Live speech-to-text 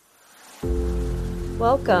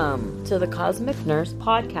Welcome to the Cosmic Nurse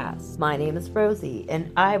Podcast. My name is Rosie,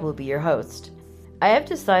 and I will be your host. I have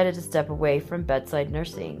decided to step away from bedside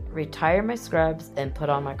nursing, retire my scrubs, and put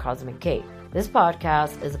on my cosmic cape. This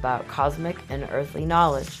podcast is about cosmic and earthly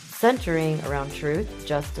knowledge, centering around truth,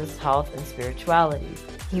 justice, health, and spirituality.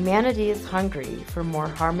 Humanity is hungry for more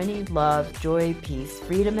harmony, love, joy, peace,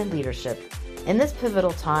 freedom, and leadership. In this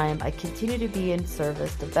pivotal time, I continue to be in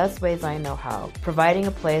service the best ways I know how, providing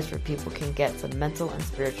a place where people can get some mental and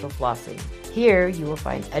spiritual flossing. Here, you will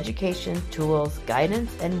find education, tools,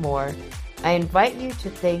 guidance, and more. I invite you to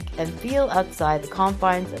think and feel outside the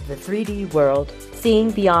confines of the 3D world,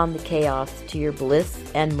 seeing beyond the chaos to your bliss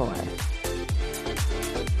and more.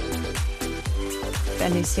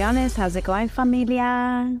 Bendiciones, how's it going,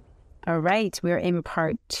 familia? All right, we're in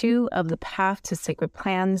part 2 of the Path to Sacred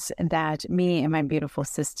Plans that me and my beautiful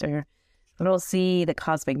sister, Rosie, the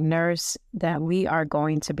Cosmic Nurse, that we are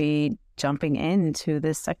going to be jumping into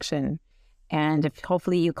this section. And if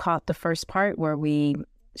hopefully you caught the first part where we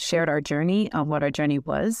shared our journey of what our journey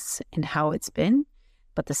was and how it's been,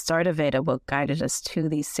 but the start of it what guided us to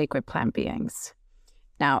these sacred plant beings.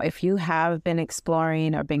 Now, if you have been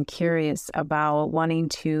exploring or been curious about wanting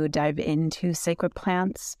to dive into sacred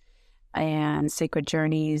plants and sacred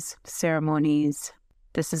journeys, ceremonies,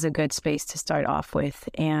 this is a good space to start off with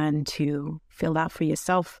and to fill out for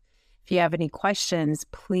yourself. If you have any questions,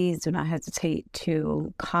 please do not hesitate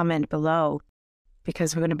to comment below,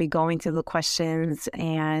 because we're going to be going through the questions,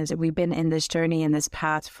 and we've been in this journey, in this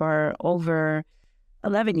path for over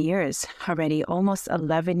 11 years already, almost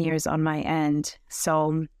 11 years on my end.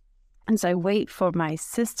 So as I wait for my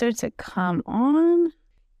sister to come on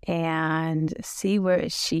and see where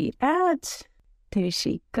is she at, there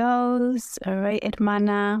she goes. All right,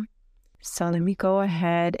 hermana. So let me go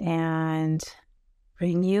ahead and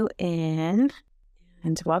bring you in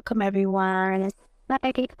and welcome everyone.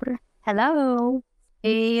 Hello.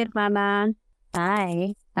 Hey, hermana.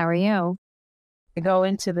 Hi. How are you? We go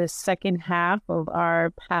into the second half of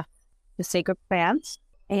our Path to Sacred Plants.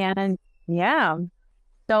 And yeah,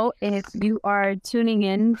 so if you are tuning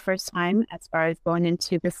in first time as far as going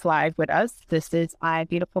into this live with us, this is my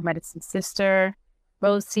beautiful medicine sister,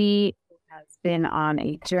 Rosie, who has been on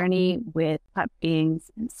a journey with plant beings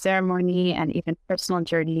and ceremony and even personal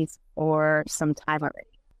journeys for some time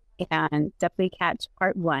already. And definitely catch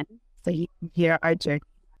part 1 so you can hear our journey.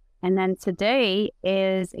 And then today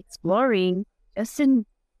is exploring just in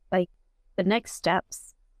like the next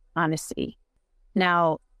steps, honestly.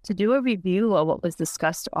 Now, to do a review of what was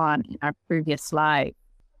discussed on in our previous live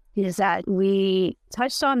is that we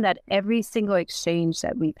touched on that every single exchange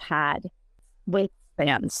that we've had with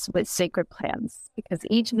plants, with sacred plants, because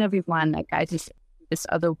each and every one that guides us this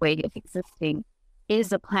other way of existing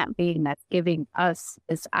is a plant being that's giving us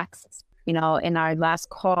this access. You know, in our last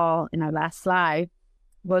call, in our last live,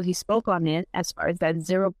 well, he spoke on it as far as that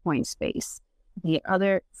 0 point space, the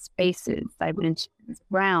other spaces, dimensions,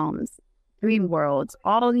 realms, dream worlds,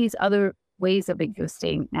 all these other ways of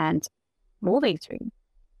existing and moving through.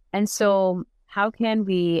 And so how can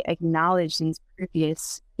we acknowledge these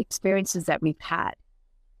previous experiences that we've had,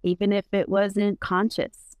 even if it wasn't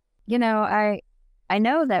conscious? You know, I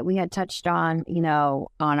know that we had touched on,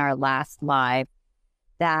 on our last live,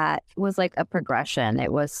 that was like a progression.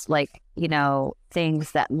 It was like,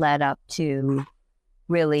 things that led up to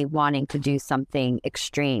really wanting to do something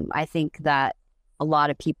extreme. I think that a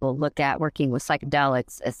lot of people look at working with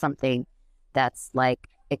psychedelics as something that's like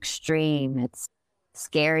extreme. It's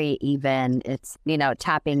scary even. It's,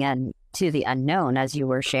 tapping into the unknown, as you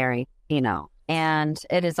were sharing, and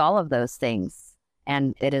it is all of those things,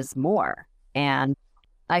 and it is more. And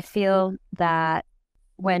I feel that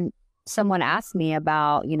when someone asked me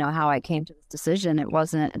about, how I came to this decision, it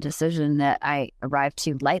wasn't a decision that I arrived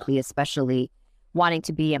to lightly, especially wanting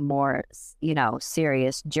to be a more,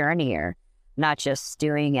 serious journeyer, not just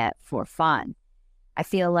doing it for fun. I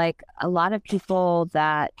feel like a lot of people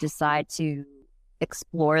that decide to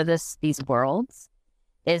explore these worlds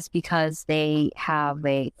is because they have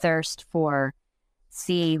a thirst for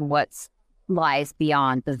seeing what lies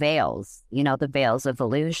beyond the veils, the veils of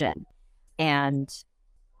illusion. And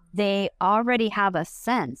they already have a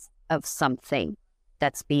sense of something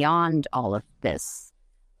that's beyond all of this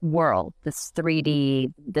world, this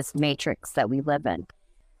 3D, this matrix that we live in.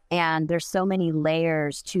 And there's so many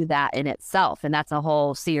layers to that in itself. And that's a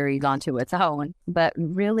whole series onto its own. But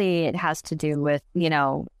really, it has to do with,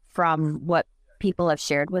 from what people have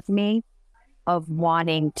shared with me, of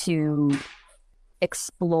wanting to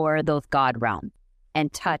explore those God realms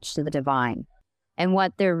and touch the divine. And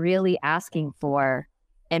what they're really asking for,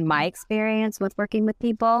 in my experience with working with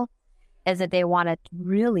people, is that they want to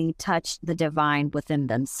really touch the divine within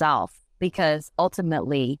themselves, because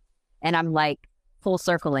ultimately, and I'm like full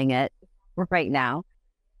circling it right now,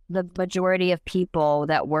 the majority of people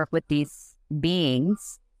that work with these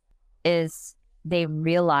beings is they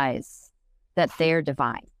realize that they're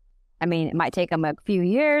divine. I mean, it might take them a few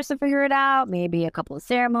years to figure it out, maybe a couple of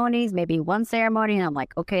ceremonies, maybe one ceremony. And I'm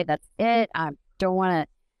like, okay, that's it. I don't want to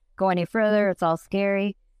go any further. It's all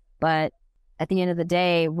scary. But at the end of the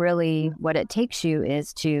day, really what it takes you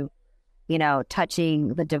is to, touching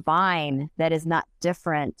the divine that is not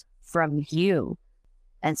different from you.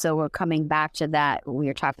 And so we're coming back to that we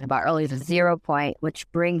were talking about earlier, the 0 point, which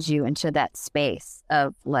brings you into that space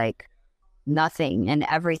of like nothing and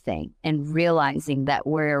everything, and realizing that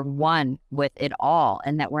we're one with it all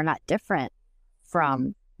and that we're not different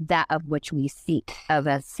from that of which we seek of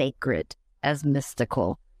as sacred, as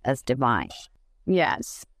mystical, as divine.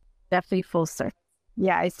 Yes, definitely full circle.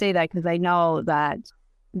 Yeah, I say that because I know that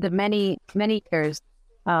the many years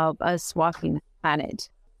of us walking the planet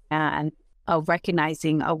and of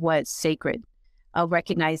recognizing of what's sacred, of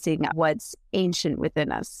recognizing what's ancient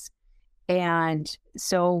within us. And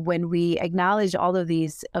so when we acknowledge all of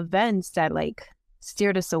these events that like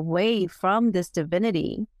steered us away from this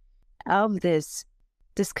divinity, of this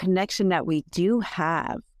connection that we do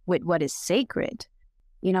have with what is sacred,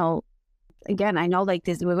 again, I know like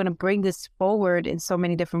this, we're going to bring this forward in so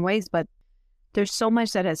many different ways, but there's so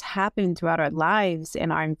much that has happened throughout our lives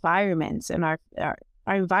and our environments. And our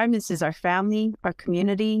environments is our family, our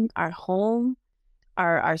community, our home,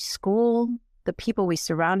 our school, the people we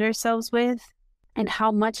surround ourselves with, and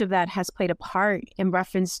how much of that has played a part in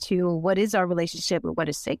reference to what is our relationship with what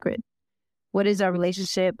is sacred. What is our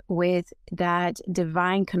relationship with that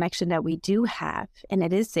divine connection that we do have? And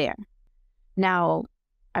it is there. Now,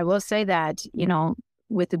 I will say that,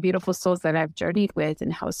 with the beautiful souls that I've journeyed with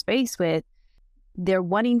and held space with, they're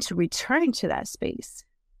wanting to return to that space.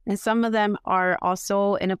 And some of them are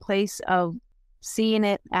also in a place of seeing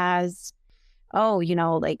it as, oh,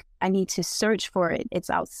 like I need to search for it. It's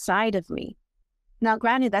outside of me. Now,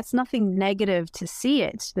 granted, that's nothing negative to see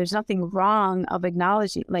it. There's nothing wrong of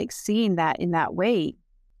acknowledging, like seeing that in that way.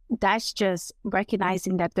 That's just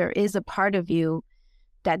recognizing that there is a part of you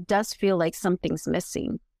that does feel like something's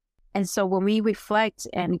missing. And so when we reflect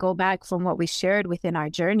and go back from what we shared within our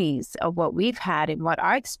journeys of what we've had and what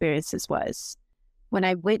our experiences was, when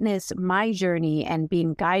I witnessed my journey and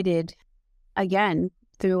being guided again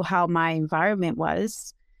through how my environment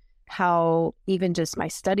was, how even just my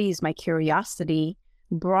studies, my curiosity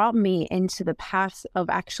brought me into the path of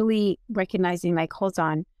actually recognizing, like, hold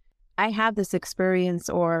on, I have this experience,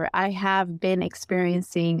 or I have been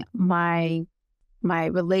experiencing my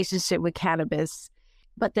relationship with cannabis.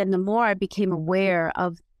 But then the more I became aware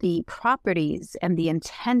of the properties and the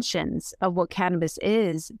intentions of what cannabis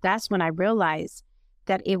is, that's when I realized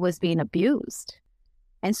that it was being abused.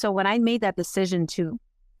 And so when I made that decision to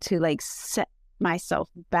like set myself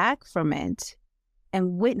back from it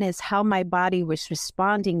and witness how my body was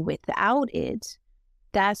responding without it,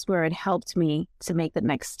 that's where it helped me to make the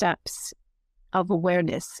next steps of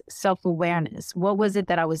awareness, self-awareness. What was it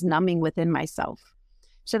that I was numbing within myself?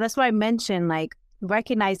 So that's why I mentioned, like,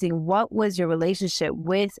 recognizing what was your relationship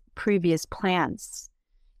with previous plants,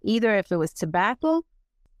 either if it was tobacco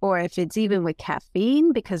or if it's even with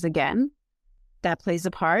caffeine, because again, that plays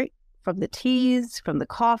a part, from the teas, from the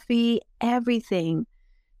coffee, everything,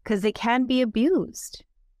 because it can be abused.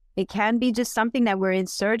 It can be just something that we're in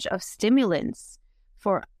search of stimulants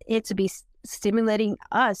for it to be stimulating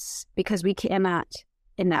us, because we cannot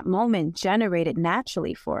in that moment generate it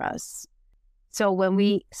naturally for us. So when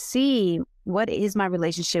we see what is my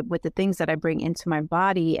relationship with the things that I bring into my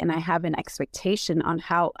body, and I have an expectation on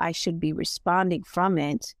how I should be responding from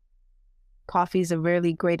it, coffee is a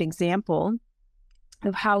really great example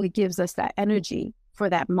of how it gives us that energy for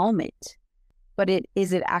that moment. But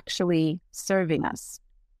is it actually serving us?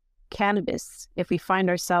 Cannabis, if we find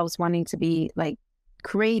ourselves wanting to be like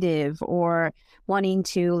creative, or wanting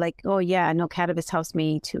to like, oh yeah, I know cannabis helps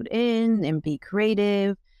me tune in and be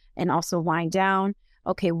creative and also wind down.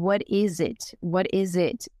 Okay, what is it? What is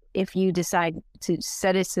it if you decide to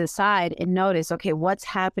set it to the side and notice, okay, what's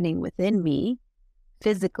happening within me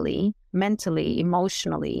physically, mentally,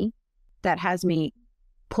 emotionally, that has me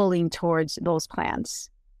pulling towards those plants?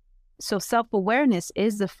 So self-awareness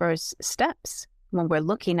is the first steps when we're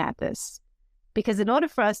looking at this. Because in order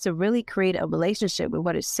for us to really create a relationship with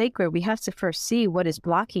what is sacred, we have to first see what is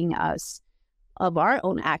blocking us of our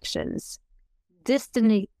own actions,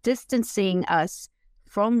 distancing us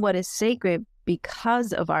from what is sacred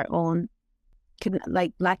because of our own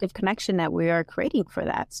lack of connection that we are creating for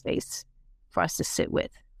that space. for us to sit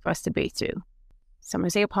with, for us to breathe through. So I'm going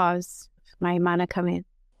to say a pause. My mana come in.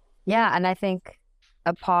 Yeah, and I think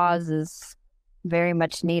a pause is very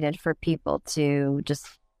much needed for people to just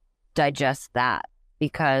digest that,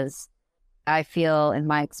 because I feel in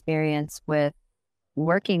my experience with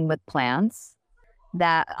working with plants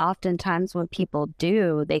that oftentimes when people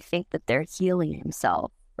do, they think that they're healing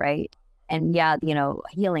themselves, right? And yeah,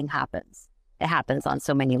 healing happens. It happens on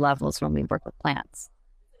so many levels when we work with plants,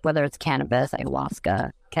 whether it's cannabis,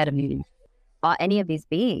 ayahuasca, ketamine, any of these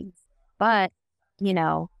beings. But,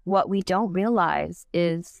 what we don't realize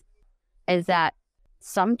is that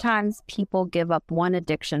sometimes people give up one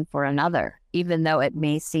addiction for another, even though it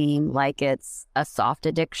may seem like it's a soft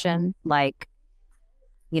addiction, like,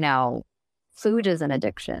 food is an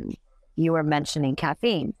addiction. You were mentioning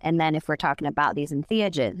caffeine. And then if we're talking about these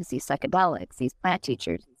entheogens, these psychedelics, these plant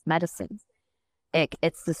teachers, these medicines,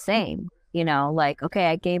 it's the same, like, okay,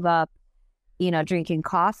 I gave up, drinking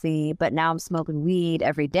coffee, but now I'm smoking weed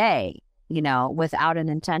every day, without an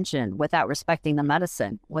intention, without respecting the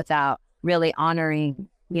medicine, without really honoring,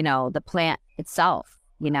 the plant itself,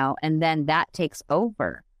 and then that takes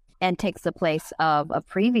over and takes the place of a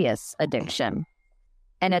previous addiction.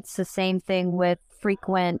 And it's the same thing with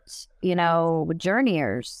frequent,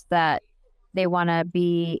 journeyers that they want to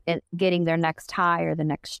be getting their next high or the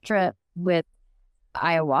next trip with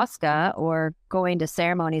ayahuasca or going to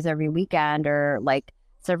ceremonies every weekend or like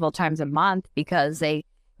several times a month because they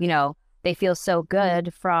feel so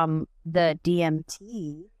good from the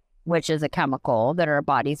DMT, which is a chemical that our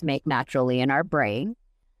bodies make naturally in our brain,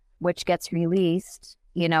 which gets released,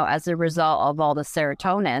 as a result of all the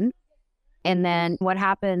serotonin. And then what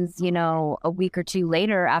happens, a week or two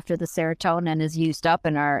later after the serotonin is used up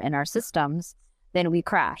in our systems, then we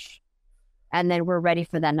crash. And then we're ready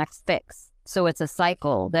for that next fix. So it's a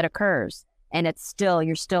cycle that occurs and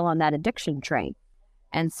you're still on that addiction train.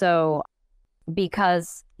 And so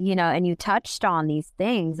because, and you touched on these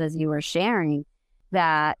things as you were sharing,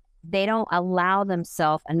 that they don't allow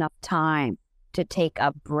themselves enough time to take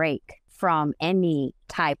a break from any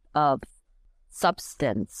type of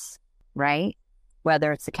substance, right?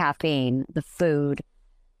 Whether it's the caffeine, the food,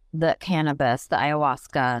 the cannabis, the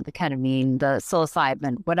ayahuasca, the ketamine, the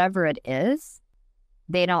psilocybin, whatever it is,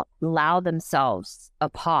 they don't allow themselves a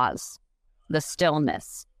pause, the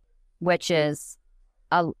stillness, which is,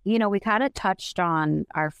 we kind of touched on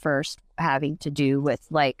our first having to do with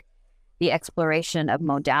like the exploration of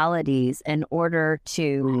modalities in order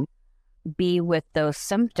to be with those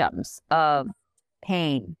symptoms of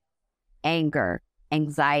pain, anger,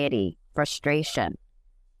 anxiety, frustration,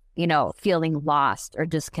 feeling lost or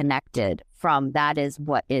disconnected from that is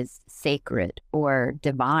what is sacred or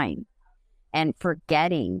divine, and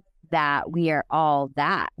forgetting that we are all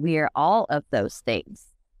that. We are all of those things.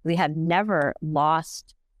 We have never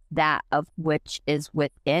lost that of which is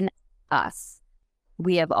within us.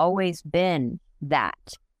 We have always been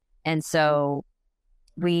that. And so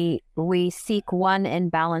we seek one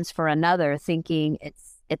imbalance for another, thinking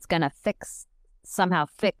it's going to somehow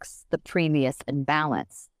fix the previous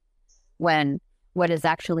imbalance, when what is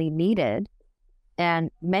actually needed, and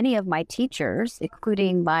many of my teachers,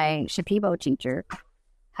 including my Shipibo teacher,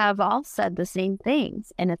 have all said the same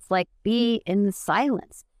things. And it's like, be in the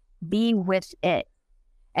silence, be with it.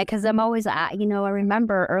 And because I'm always, I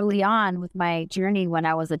remember early on with my journey when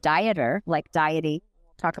I was a dieter, like dieting,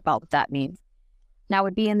 talk about what that means. And I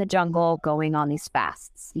would be in the jungle going on these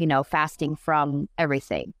fasts, fasting from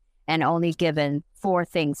everything and only given 4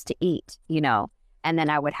 things to eat, and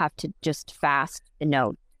then I would have to just fast,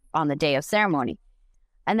 on the day of ceremony.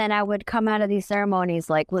 And then I would come out of these ceremonies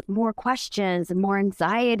like with more questions and more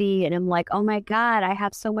anxiety. And I'm like, oh my God, I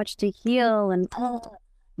have so much to heal. And,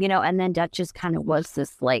 and then that just kind of was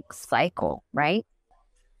this like cycle, right?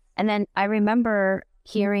 And then I remember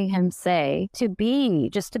hearing him say to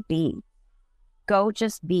be, go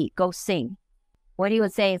just be, go sing. What he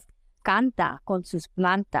would say is, canta con sus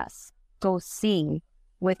plantas, go sing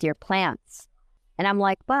with your plants. And I'm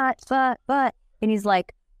like, but. And he's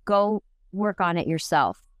like, go work on it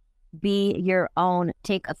yourself. Be your own,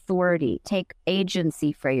 take authority, take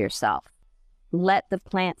agency for yourself. Let the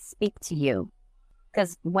plant speak to you.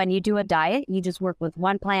 Because when you do a diet, you just work with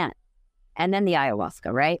one plant and then the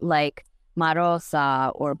ayahuasca, right? Like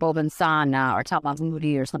marosa or bobansana or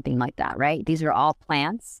tamamuri or something like that, right? These are all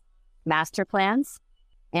plants, master plants,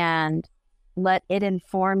 and let it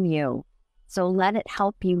inform you. So let it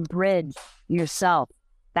help you bridge yourself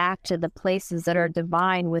back to the places that are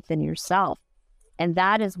divine within yourself. And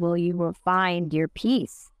that is where you will find your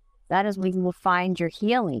peace. That is where you will find your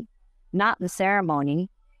healing, not the ceremony.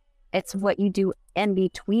 It's what you do in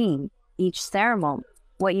between each ceremony,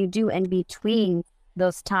 what you do in between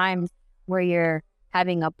those times where you're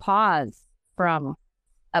having a pause from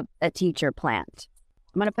a teacher plant.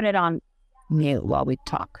 I'm going to put it on mute while we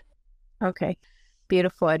talk. Okay.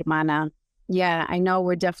 Beautiful, Hermana. Yeah, I know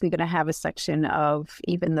we're definitely going to have a section of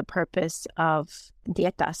even the purpose of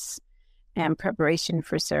dietas and preparation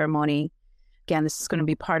for ceremony. Again, this is going to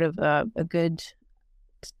be part of a good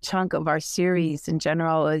chunk of our series in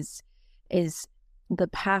general is the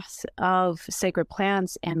path of sacred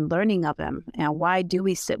plants and learning of them. And why do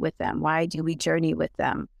we sit with them? Why do we journey with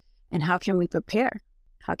them? And how can we prepare?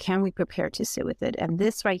 How can we prepare to sit with it? And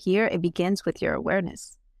this right here, it begins with your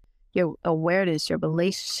awareness. Your awareness, your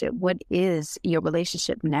relationship. What is your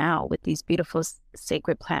relationship now with these beautiful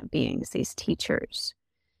sacred plant beings, these teachers?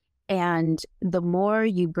 And the more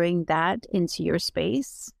you bring that into your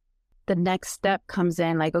space, the next step comes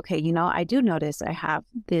in like, okay, I do notice I have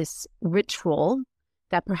this ritual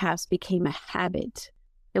that perhaps became a habit.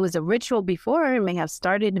 It was a ritual before, it may have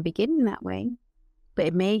started in the beginning that way, but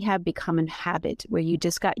it may have become a habit where you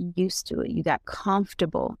just got used to it. You got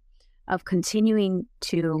comfortable of continuing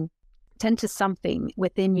to tend to something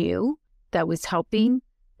within you that was helping,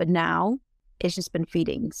 but now it's just been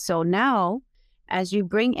feeding. So now, as you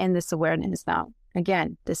bring in this awareness now,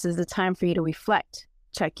 again, this is the time for you to reflect,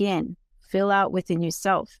 check in, fill out within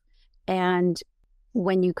yourself. And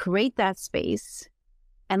when you create that space,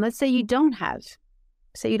 and let's say you don't have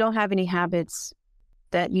any habits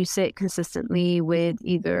that you sit consistently with,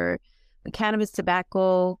 either the cannabis,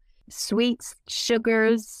 tobacco, sweets,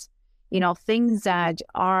 sugars, things that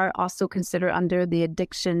are also considered under the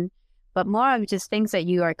addiction, but more of just things that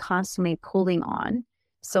you are constantly pulling on.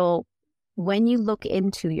 So when you look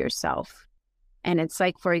into yourself, and it's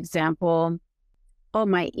like, for example,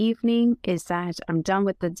 my evening is that I'm done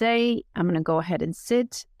with the day. I'm going to go ahead and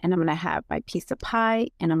sit and I'm going to have my piece of pie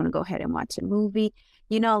and I'm going to go ahead and watch a movie,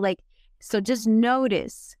 so just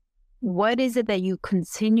notice what is it that you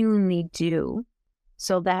continually do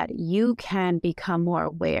so that you can become more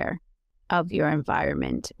aware of your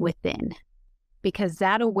environment within, because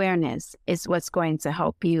that awareness is what's going to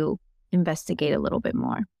help you investigate a little bit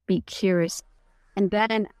more, be curious, and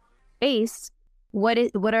then what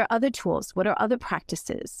are other tools? What are other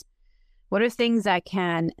practices? What are things that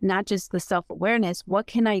can, not just the self-awareness, what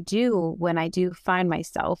can I do when I do find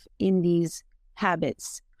myself in these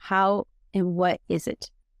habits? How and what is it?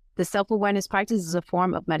 The self-awareness practice is a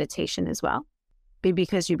form of meditation as well,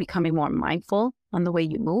 because you're becoming more mindful on the way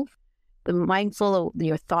you move, the mindful of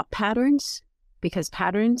your thought patterns, because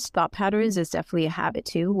thought patterns is definitely a habit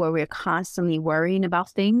too, where we're constantly worrying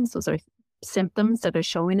about things. Those are symptoms that are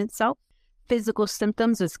showing itself. Physical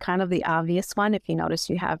symptoms is kind of the obvious one. If you notice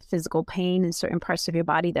you have physical pain in certain parts of your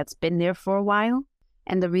body that's been there for a while,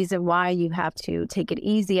 and the reason why you have to take it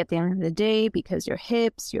easy at the end of the day, because your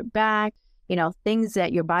hips, your back, things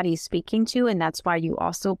that your body is speaking to, and that's why you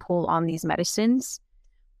also pull on these medicines.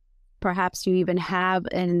 Perhaps you even have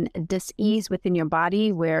a dis-ease within your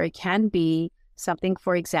body where it can be something,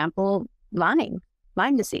 for example, Lyme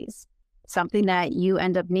disease, something that you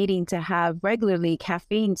end up needing to have regularly,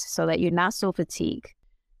 caffeine, so that you're not so fatigued.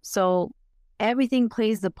 So everything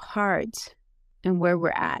plays a part in where we're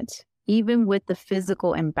at, even with the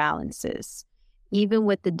physical imbalances, even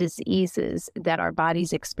with the diseases that our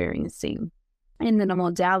body's experiencing. And then the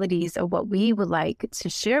modalities of what we would like to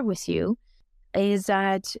share with you is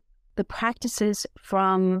that the practices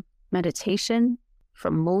from meditation,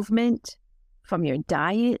 from movement, from your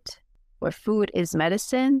diet, where food is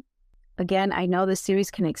medicine. Again, I know the series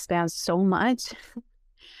can expand so much.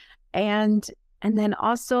 and then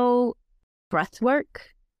also breath work,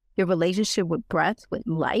 your relationship with breath, with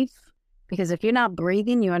life, because if you're not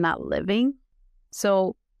breathing, you're not living.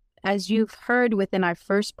 So as you've heard within our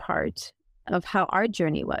first part of how our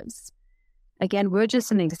journey was, again, we're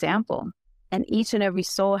just an example. And each and every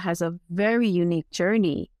soul has a very unique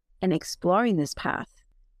journey in exploring this path.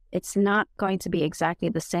 It's not going to be exactly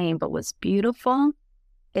the same, but what's beautiful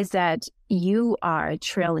is that you are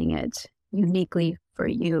trailing it uniquely for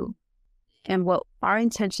you. And what our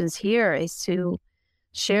intentions here is to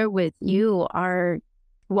share with you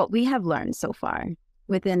what we have learned so far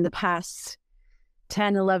within the past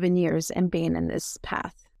 10, 11 years and being in this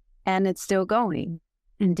path. And it's still going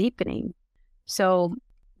and deepening. So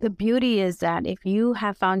the beauty is that if you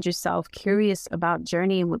have found yourself curious about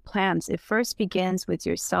journeying with plants, it first begins with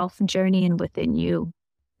yourself journeying within you.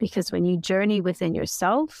 Because when you journey within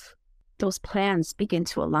yourself, those plants begin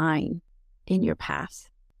to align in your path.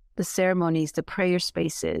 The ceremonies, the prayer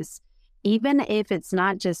spaces, even if it's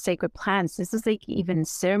not just sacred plants, this is like even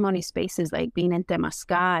ceremony spaces like being in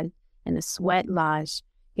Temazcal, in the sweat lodge,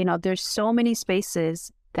 there's so many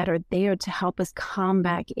spaces that are there to help us come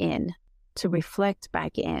back in, to reflect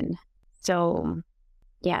back in. So,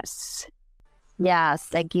 yes. Yes,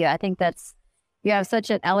 thank you. I think you have such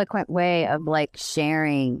an eloquent way of like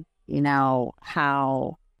sharing,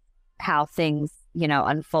 how things,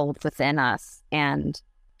 unfold within us. And,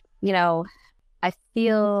 I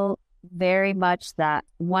feel very much that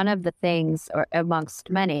one of the things, or amongst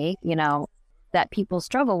many, that people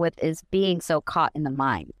struggle with is being so caught in the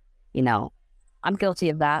mind. I'm guilty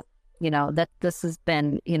of that, that this has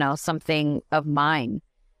been, something of mine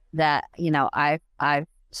that, I've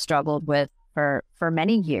struggled with for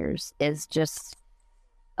many years, is just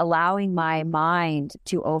allowing my mind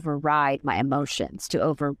to override my emotions, to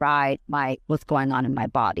override what's going on in my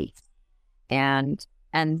body. And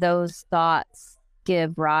those thoughts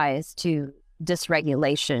give rise to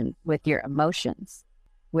dysregulation with your emotions,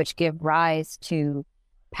 which give rise to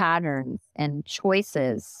patterns and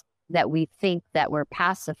choices that we think that we're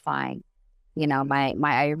pacifying. My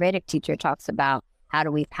Ayurvedic teacher talks about how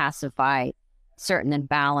do we pacify certain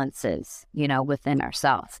imbalances, within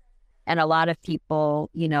ourselves. And a lot of people,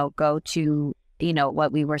 go to,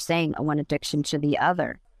 what we were saying, one addiction to the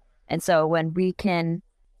other. And so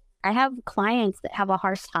I have clients that have a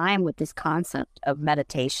hard time with this concept of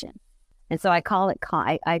meditation. And so I call it,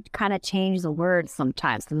 I kind of change the word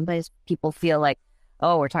sometimes. Sometimes people feel like,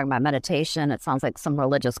 oh, we're talking about meditation. It sounds like some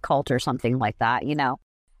religious cult or something like that,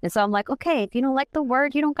 And so I'm like, okay, if you don't like the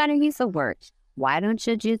word, you don't got to use the word. Why don't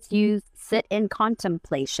you just sit in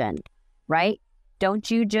contemplation, right? Don't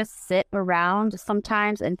you just sit around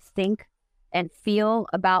sometimes and think and feel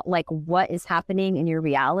about like what is happening in your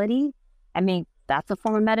reality? I mean, that's a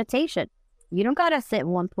form of meditation. You don't got to sit in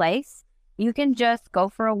one place. You can just go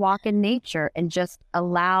for a walk in nature and just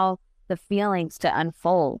allow the feelings to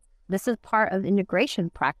unfold. This is part of integration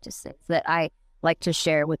practices that I like to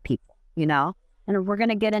share with people, and we're going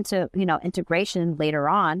to get into, integration later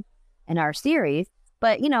on in our series,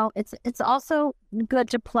 but, it's also good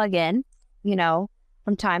to plug in,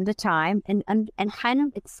 from time to time and kind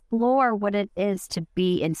of explore what it is to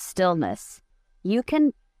be in stillness. You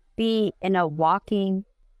can be in a walking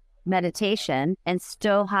meditation and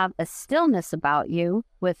still have a stillness about you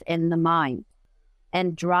within the mind,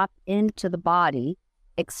 and drop into the body,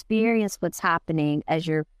 experience what's happening as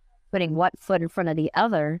you're putting one foot in front of the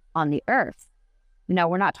other on the earth.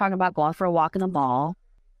 We're not talking about going for a walk in the mall,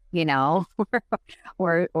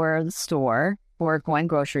 or the store, or going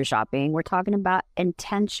grocery shopping. We're talking about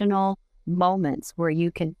intentional moments where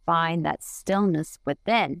you can find that stillness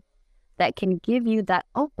within that can give you that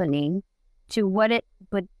opening to what it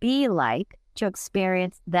would be like to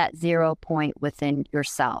experience that 0 point within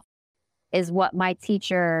yourself. Is what my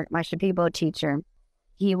teacher, my Shipibo teacher,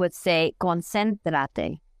 he would say,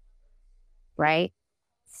 concentrate, right?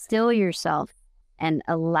 Still yourself and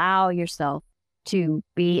allow yourself to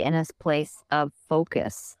be in a place of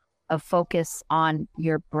focus on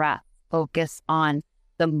your breath, focus on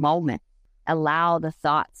the moment, allow the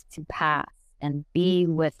thoughts to pass and be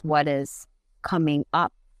with what is coming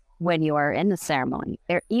up when you are in the ceremony,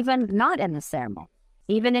 or even not in the ceremony,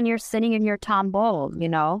 even in you're sitting in your tambol,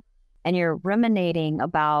 and you're ruminating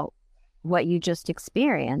about what you just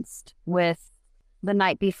experienced with the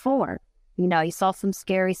night before. You saw some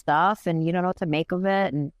scary stuff and you don't know what to make of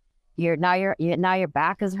it, and now your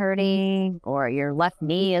back is hurting or your left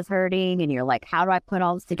knee is hurting, and you're like, how do I put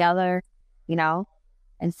all this together?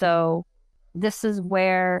 And so this is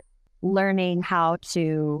where learning how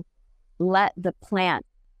to let the plant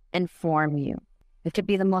inform you. It could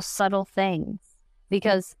be the most subtle things,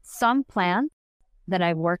 because some plants that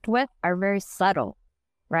I've worked with are very subtle,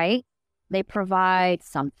 right? They provide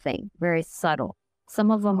something very subtle. Some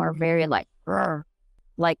of them are very like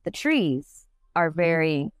the trees are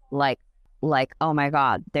very like, oh my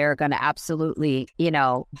God, they're going to absolutely,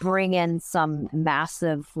 bring in some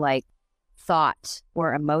massive like thought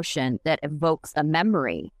or emotion that evokes a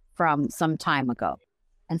memory from some time ago.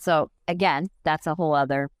 And so again, that's a whole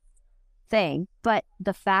other thing. But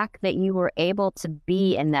the fact that you were able to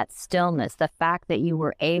be in that stillness, the fact that you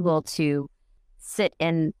were able to sit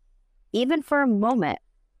in, even for a moment,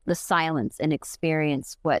 the silence and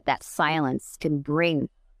experience what that silence can bring.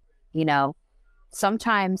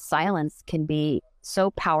 Sometimes silence can be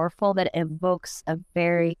so powerful that it evokes a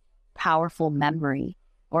very powerful memory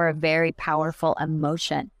or a very powerful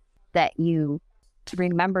emotion that you to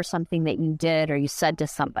remember something that you did or you said to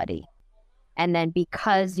somebody. And then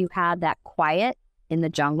because you had that quiet in the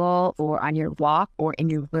jungle or on your walk or in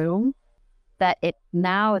your room, that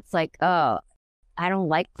it's like, oh, I don't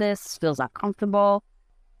like this, feels uncomfortable.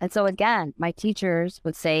 And so again, my teachers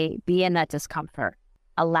would say, be in that discomfort,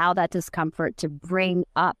 allow that discomfort to bring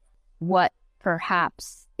up what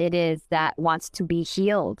perhaps it is that wants to be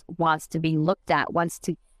healed, wants to be looked at, wants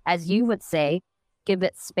to, as you would say, give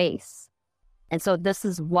it space. And so this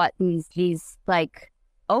is what these like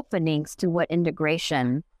openings to what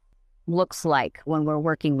integration looks like when we're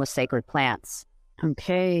working with sacred plants.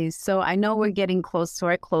 Okay, so I know we're getting close to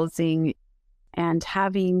our closing, and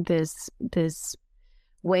having this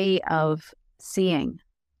way of seeing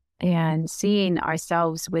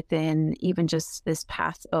ourselves within even just this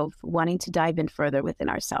path of wanting to dive in further within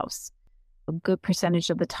ourselves. A good percentage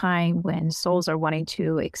of the time when souls are wanting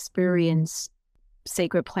to experience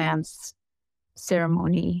sacred plants,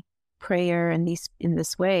 ceremony, prayer in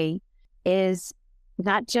this way is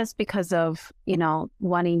not just because of,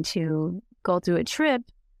 wanting to go through a trip,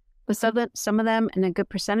 but some of them, and a good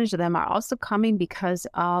percentage of them, are also coming because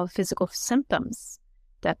of physical symptoms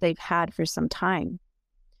that they've had for some time.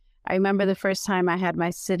 I remember the first time I had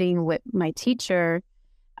my sitting with my teacher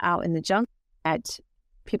out in the jungle, that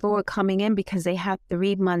people were coming in because they had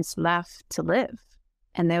 3 months left to live.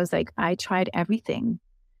 And they was like, I tried everything.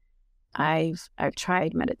 I've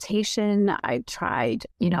tried meditation. I've tried,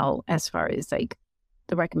 as far as like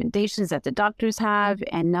the recommendations that the doctors have,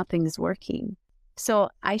 and nothing's working. So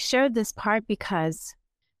I shared this part because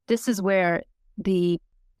this is where the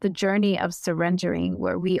journey of surrendering,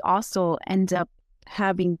 where we also end up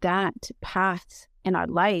having that path in our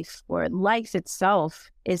life, where life itself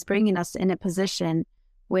is bringing us in a position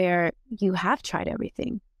where you have tried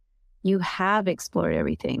everything, you have explored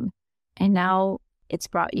everything, and now it's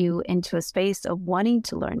brought you into a space of wanting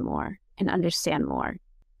to learn more and understand more.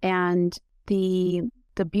 And the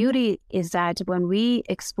beauty is that when we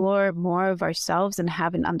explore more of ourselves and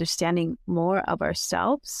have an understanding more of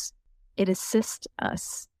ourselves, it assists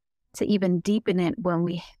us to even deepen it when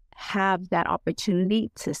we have that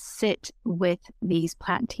opportunity to sit with these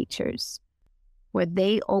plant teachers, where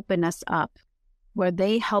they open us up, where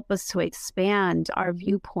they help us to expand our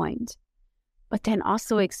viewpoint, but then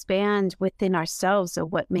also expand within ourselves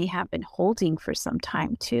of what may have been holding for some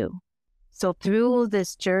time too. So through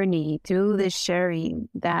this journey, through this sharing,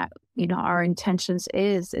 that, our intentions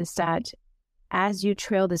is that as you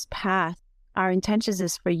trail this path, our intentions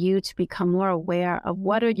is for you to become more aware of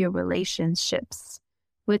what are your relationships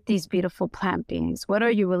with these beautiful plant beings. What are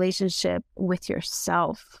your relationship with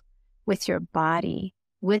yourself, with your body,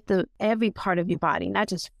 with every part of your body, not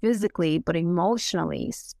just physically, but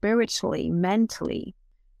emotionally, spiritually, mentally,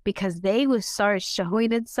 because they will start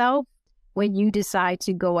showing itself when you decide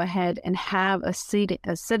to go ahead and have a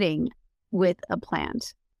sitting with a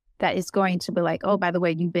plant that is going to be like, oh, by the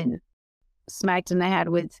way, you've been smacked in the head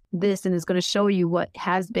with this, and it's going to show you what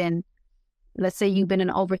has been. Let's say you've been an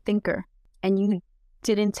overthinker and you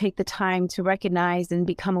didn't take the time to recognize and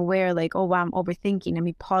become aware, like, oh, wow, I'm overthinking. Let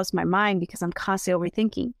me pause my mind because I'm constantly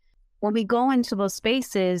overthinking. When we go into those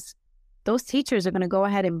spaces, those teachers are going to go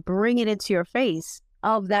ahead and bring it into your face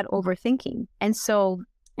of that overthinking. And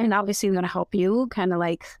obviously they're going to help you kind of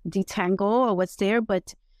like detangle or what's there,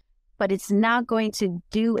 but it's not going to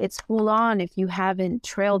do its full on if you haven't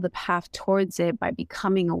trailed the path towards it by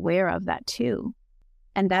becoming aware of that too.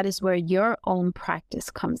 And that is where your own practice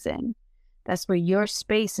comes in. That's where your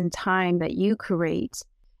space and time that you create,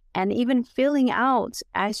 and even feeling out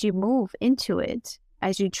as you move into it,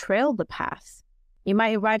 as you trail the path. You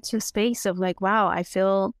might arrive to a space of like, wow, I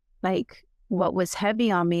feel like what was heavy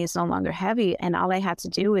on me is no longer heavy. And all I had to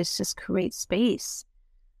do is just create space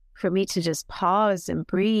for me to just pause and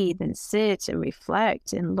breathe and sit and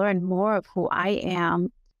reflect and learn more of who I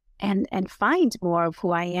am, and find more of who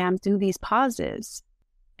I am through these pauses.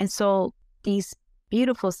 And so these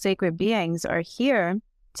beautiful sacred beings are here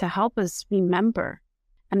to help us remember.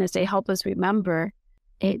 And as they help us remember,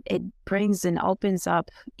 it brings and opens up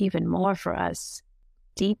even more for us,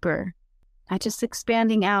 deeper, not just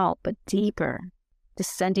expanding out, but deeper,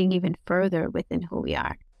 descending even further within who we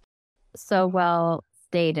are. So well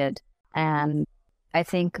stated. And I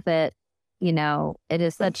think that, it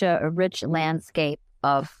is such a rich landscape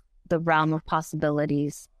of the realm of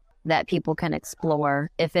possibilities that people can explore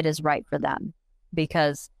if it is right for them.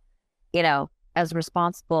 Because, as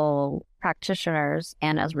responsible practitioners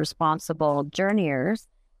and as responsible journeyers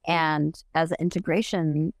and as an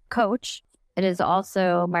integration coach, it is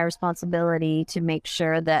also my responsibility to make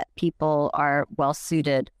sure that people are well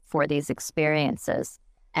suited for these experiences.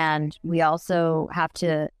 And we also have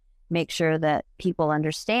to make sure that people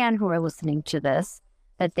understand, who are listening to this,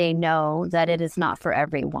 that they know that it is not for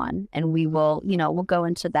everyone. And we will, we'll go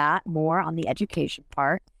into that more on the education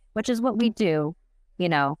part, which is what we do,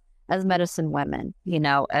 as medicine women,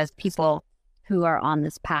 as people who are on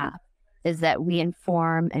this path. is that we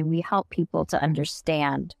inform and we help people to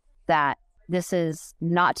understand that this is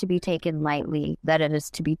not to be taken lightly, that it is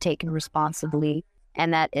to be taken responsibly,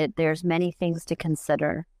 and that there's many things to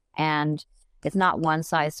consider. And it's not one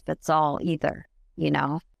size fits all either,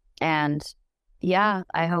 And yeah,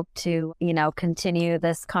 I hope to, continue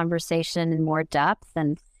this conversation in more depth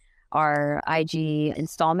and our IG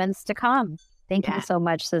installments to come. Thank you so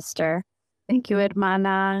much, sister. Thank you,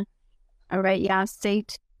 Hermana. All right, stay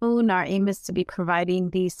tuned. Our aim is to be providing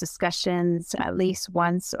these discussions at least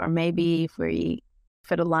once, or maybe if it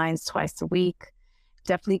aligns, twice a week.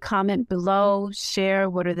 Definitely comment below, share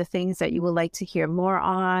what are the things that you would like to hear more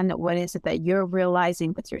on. What is it that you're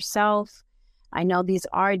realizing with yourself? I know these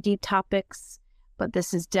are deep topics, but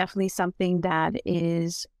this is definitely something that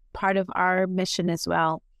is part of our mission as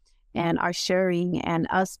well, and our sharing and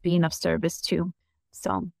us being of service too.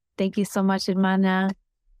 So thank you so much, Hermana.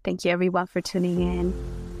 Thank you everyone for tuning in.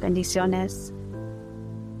 Bendiciones.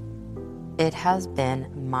 It has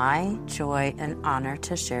been my joy and honor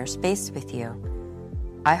to share space with you.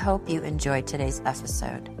 I hope you enjoyed today's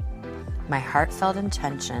episode. My heartfelt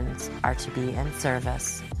intentions are to be in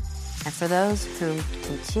service. And for those who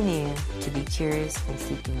continue to be curious and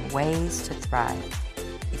seeking ways to thrive,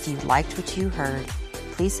 if you liked what you heard,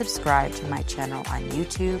 please subscribe to my channel on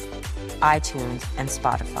YouTube, iTunes, and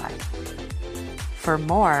Spotify. For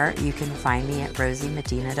more, you can find me at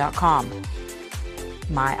rosiemedina.com.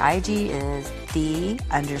 My IG is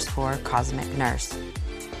 _cosmic nurse.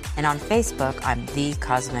 And on Facebook, I'm The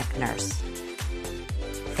Cosmic Nurse.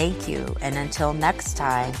 Thank you, and until next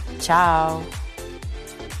time, ciao.